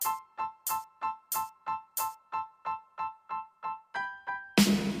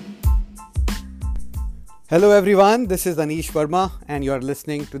Hello everyone, this is Anish Verma and you are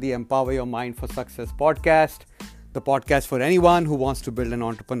listening to the Empower Your Mind for Success podcast, the podcast for anyone who wants to build an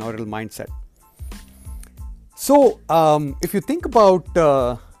entrepreneurial mindset. So, if you think about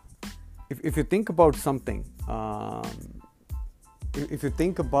something, if you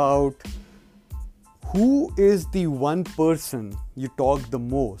think about who is the one person you talk the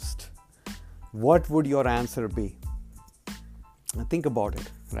most, what would your answer be? Think about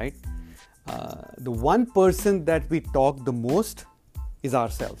it, right? The one person that we talk the most is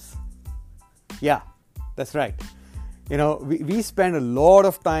ourselves. Yeah, that's right. We spend a lot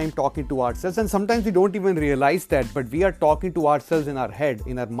of time talking to ourselves, and sometimes we don't even realize that, but we are talking to ourselves in our head,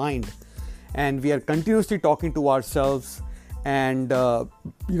 in our mind, and we are continuously talking to ourselves. And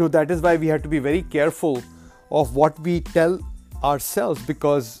that is why we have to be very careful of what we tell ourselves,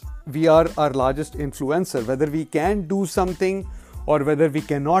 because we are our largest influencer. Whether we can do something or whether we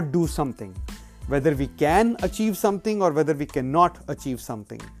cannot do something, whether we can achieve something or whether we cannot achieve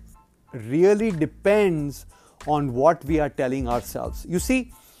something, really depends on what we are telling ourselves. You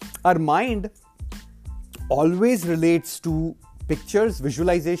see, our mind always relates to pictures,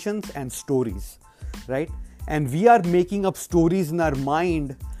 visualizations, and stories, right? And we are making up stories in our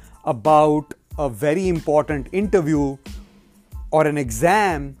mind about a very important interview or an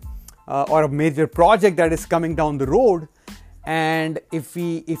exam or a major project that is coming down the road. And if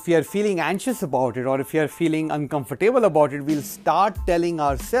we are feeling anxious about it, or if we are feeling uncomfortable about it, we'll start telling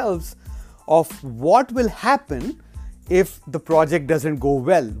ourselves of what will happen if the project doesn't go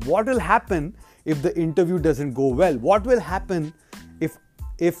well, what will happen if the interview doesn't go well, what will happen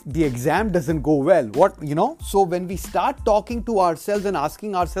if the exam doesn't go well, So when we start talking to ourselves and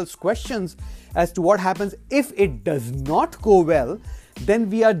asking ourselves questions as to what happens if it does not go well, then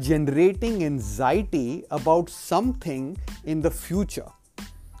we are generating anxiety about something in the future,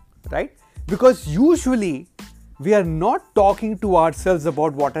 right? Because usually we are not talking to ourselves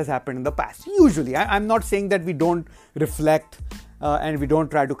about what has happened in the past. Usually, I'm not saying that we don't reflect and we don't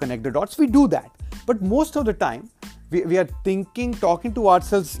try to connect the dots. We do that. But most of the time, we are talking to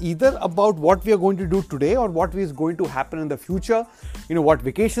ourselves either about what we are going to do today or what is going to happen in the future. What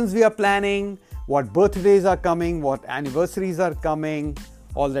vacations we are planning, what birthdays are coming, what anniversaries are coming,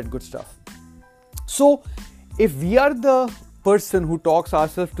 all that good stuff. So, if we are the person who talks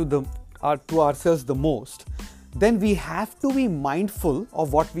ourselves to ourselves the most, then we have to be mindful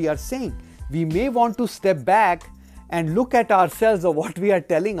of what we are saying. We may want to step back and look at ourselves or what we are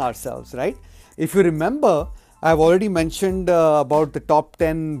telling ourselves, right? If you remember, I've already mentioned about the top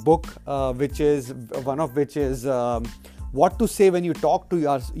 10 book, which is What to Say When You Talk to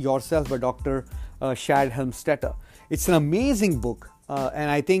Yourself by Dr. Shad Helmstetter. It's an amazing book, and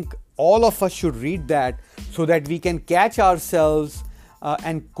I think all of us should read that so that we can catch ourselves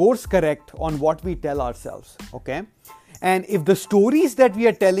and course correct on what we tell ourselves, okay? And if the stories that we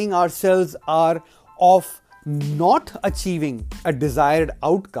are telling ourselves are of not achieving a desired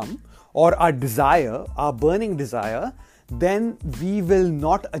outcome or our desire, our burning desire, then we will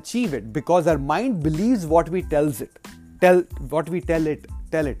not achieve it, because our mind believes what we tell it,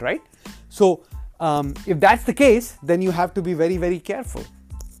 right? So if that's the case, then you have to be very, very careful,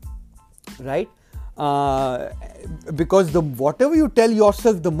 right? Because whatever you tell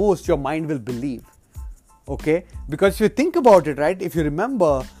yourself the most, your mind will believe, okay? Because if you think about it, right, if you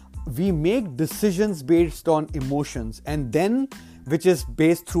remember, we make decisions based on emotions, and then which is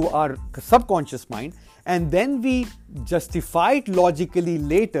based through our subconscious mind, and then we justify it logically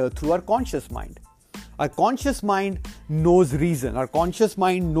later through our conscious mind. Our conscious mind knows reason, our conscious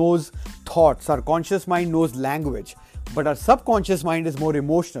mind knows thoughts, our conscious mind knows language, but our subconscious mind is more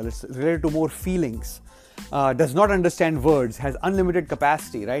emotional, it's related to more feelings, does not understand words, has unlimited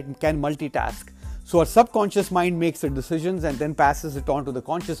capacity, right, can multitask. So our subconscious mind makes the decisions and then passes it on to the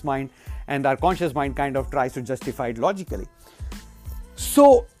conscious mind, and our conscious mind kind of tries to justify it logically.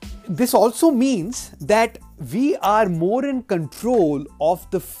 So this also means that we are more in control of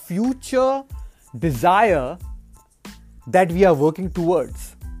the future desire that we are working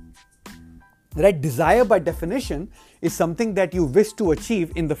towards, right? Desire by definition is something that you wish to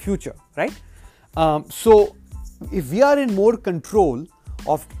achieve in the future, right? So if we are in more control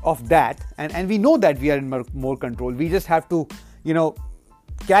of that, and we know that we are in more control, we just have to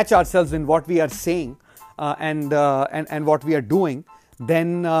catch ourselves in what we are saying and what we are doing,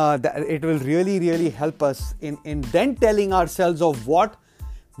 then it will really, really help us in then telling ourselves of what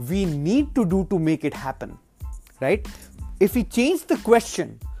we need to do to make it happen, right? If we change the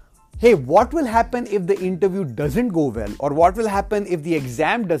question, hey, what will happen if the interview doesn't go well, or what will happen if the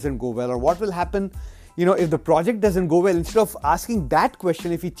exam doesn't go well, or what will happen if the project doesn't go well, instead of asking that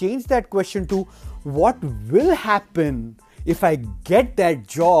question, if we change that question to what will happen if I get that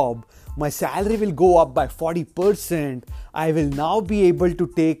job, my salary will go up by 40%. I will now be able to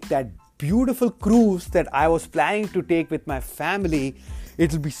take that beautiful cruise that I was planning to take with my family.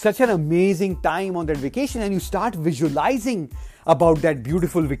 It will be such an amazing time on that vacation, and you start visualizing about that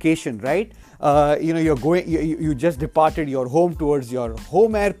beautiful vacation, right? You're going, you just departed your home towards your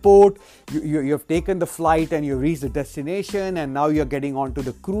home airport. You have taken the flight and you reached the destination, and now you're getting onto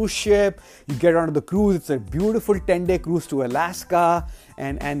the cruise ship. You get onto the cruise. It's a beautiful 10-day cruise to Alaska,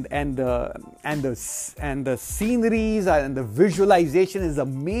 and the sceneries and the visualization is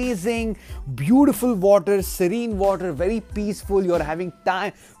amazing. Beautiful water, serene water, very peaceful. You're having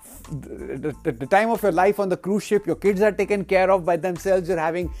time. The time of your life on the cruise ship. Your kids are taken care of by themselves. You're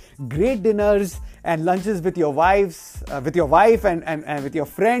having great dinners and lunches with your wife and with your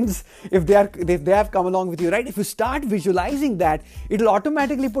friends if they have come along with you, right? If you start visualizing that, it'll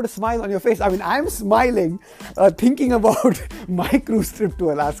automatically put a smile on your face. I mean, I'm smiling thinking about my cruise trip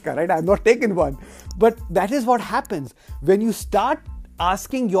to Alaska, right? I've not taken one, but that is what happens when you start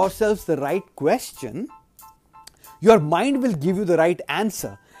asking yourselves the right question. Your mind will give you the right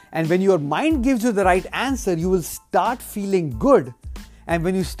answer. And when your mind gives you the right answer, you will start feeling good. And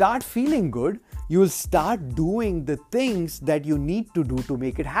when you start feeling good, you will start doing the things that you need to do to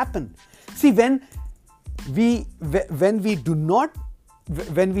make it happen. See, when we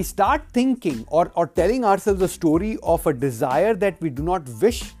start thinking or telling ourselves a story of a desire that we do not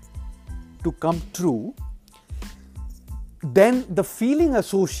wish to come true, then the feeling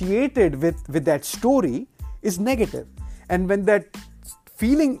associated with that story is negative. And when that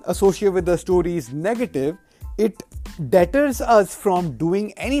feeling associated with the story is negative, it deters us from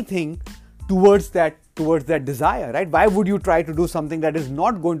doing anything towards that desire, right? Why would you try to do something that is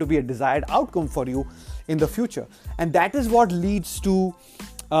not going to be a desired outcome for you in the future? And that is what leads to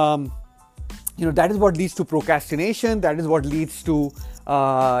procrastination. That is what leads to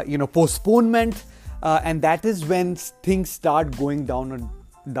postponement, and that is when things start going down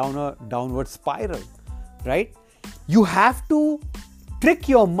a downward spiral, right? You have to trick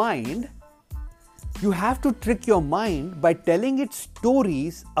your mind. You have to trick your mind by telling it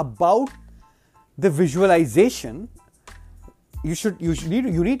stories about the visualization. You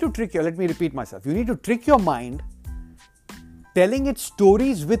need to trick your, let me repeat myself. You need to trick your mind telling it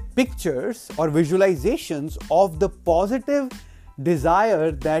stories with pictures or visualizations of the positive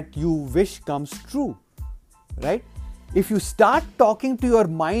desire that you wish comes true, right? If you start talking to your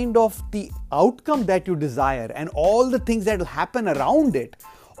mind of the outcome that you desire and all the things that will happen around it,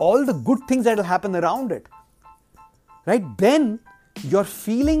 all the good things that will happen around it, right? Then your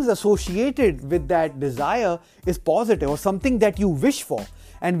feelings associated with that desire is positive or something that you wish for.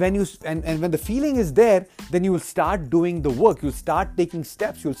 And when when the feeling is there, then you will start doing the work. You'll start taking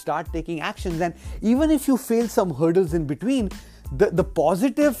steps. You'll start taking actions. And even if you fail some hurdles in between, the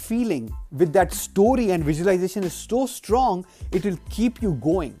positive feeling with that story and visualization is so strong, it will keep you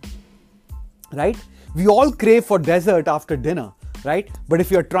going, right? We all crave for dessert after dinner, right? But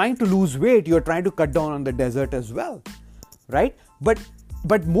if you're trying to lose weight, you're trying to cut down on the dessert as well, right? But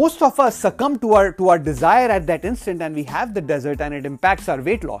most of us succumb to our desire at that instant, and we have the dessert, and it impacts our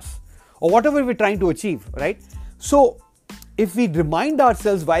weight loss or whatever we're trying to achieve, right? So if we remind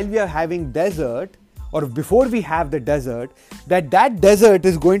ourselves while we are having dessert, or before we have the dessert, that dessert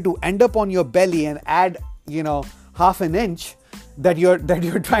is going to end up on your belly and add, half an inch that you're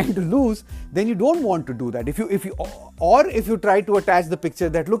trying to lose, then you don't want to do that. If you try to attach the picture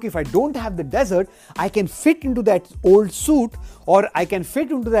that, look, if I don't have the dessert, I can fit into that old suit, or I can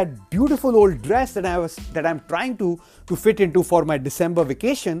fit into that beautiful old dress that I'm trying to fit into for my December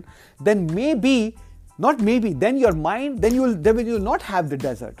vacation, then then your mind, then you will not have the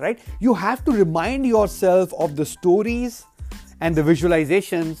dessert, right? You have to remind yourself of the stories and the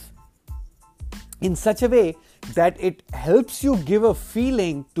visualizations in such a way that it helps you give a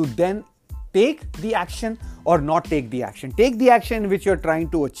feeling to then take the action or not take the action. Take the action in which you're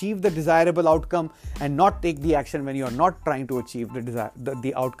trying to achieve the desirable outcome, and not take the action when you're not trying to achieve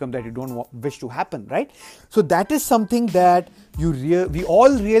the outcome that you don't wish to happen, right? So that is something that we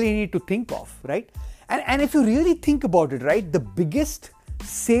all really need to think of, right? And if you really think about it, right, the biggest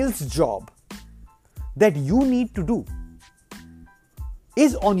sales job that you need to do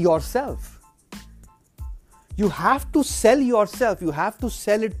is on yourself. You have to sell yourself. You have to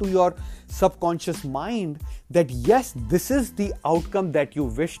sell it to your subconscious mind that yes, this is the outcome that you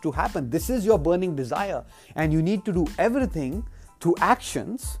wish to happen. This is your burning desire, and you need to do everything through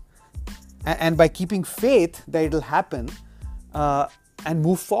actions and by keeping faith that it will happen and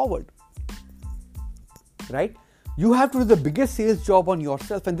move forward. right? You have to do the biggest sales job on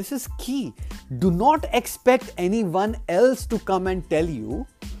yourself, and this is key. Do not expect anyone else to come and tell you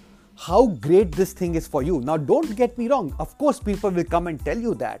how great this thing is for you. Now, don't get me wrong. Of course, people will come and tell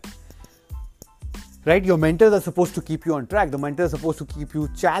you that, right? Your mentors are supposed to keep you on track. The mentors are supposed to keep you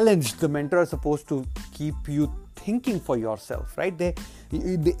challenged. The mentors are supposed to keep you thinking for yourself, right?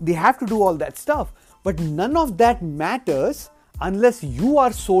 They have to do all that stuff. But none of that matters unless you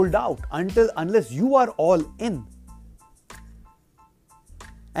are sold out, unless you are all in.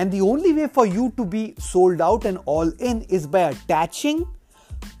 And the only way for you to be sold out and all in is by attaching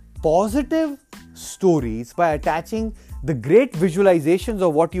positive stories, by attaching the great visualizations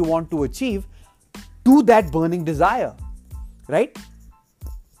of what you want to achieve to that burning desire, right?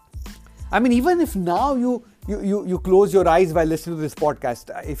 I mean, even if now you close your eyes while listening to this podcast.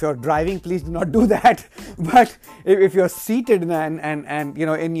 If you're driving, please do not do that. But if you're seated and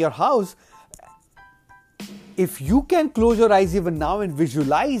in your house, if you can close your eyes even now and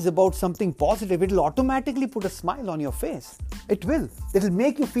visualize about something positive, it will automatically put a smile on your face. It will. It will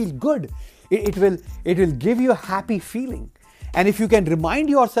make you feel good. It will give you a happy feeling. And if you can remind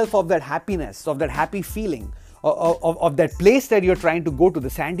yourself of that happiness, of that happy feeling, of that place that you're trying to go to, the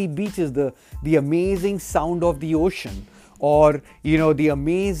sandy beaches, the amazing sound of the ocean, or the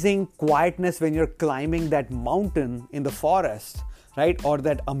amazing quietness when you're climbing that mountain in the forest, right? Or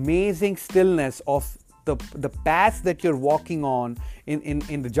that amazing stillness of the paths that you're walking on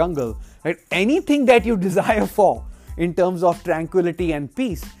in the jungle, right? Anything that you desire for in terms of tranquility and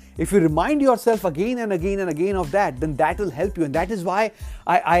peace, if you remind yourself again and again and again of that, then that will help you. And that is why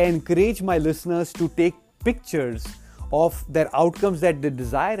I encourage my listeners to take pictures of their outcomes that they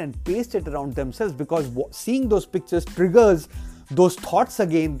desire and paste it around themselves, because seeing those pictures triggers those thoughts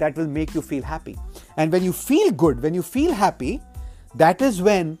again that will make you feel happy. And when you feel good, when you feel happy, that is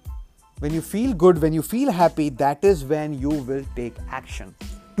when you feel good, when you feel happy, that is when you will take action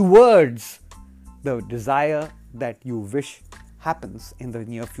towards the desire that you wish happens in the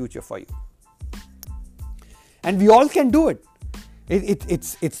near future for you. And we all can do it.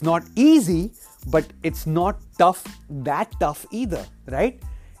 It's not easy, but it's not that tough either, right?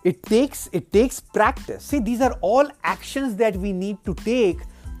 It takes practice. See, these are all actions that we need to take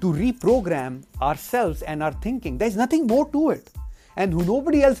to reprogram ourselves and our thinking. There's nothing more to it. And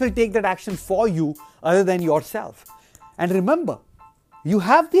nobody else will take that action for you other than yourself. And remember, you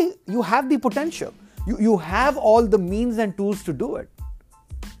have the potential. You have all the means and tools to do it.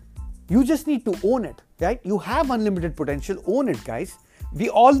 You just need to own it, right? You have unlimited potential. Own it, guys. We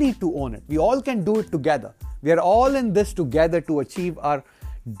all need to own it. We all can do it together. We are all in this together to achieve our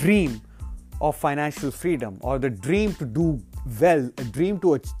dream of financial freedom, or the dream to do well, a dream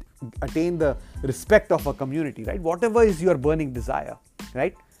to attain the respect of a community, right? Whatever is your burning desire,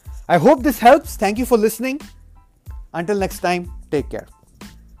 right? I hope this helps. Thank you for listening. Until next time, take care.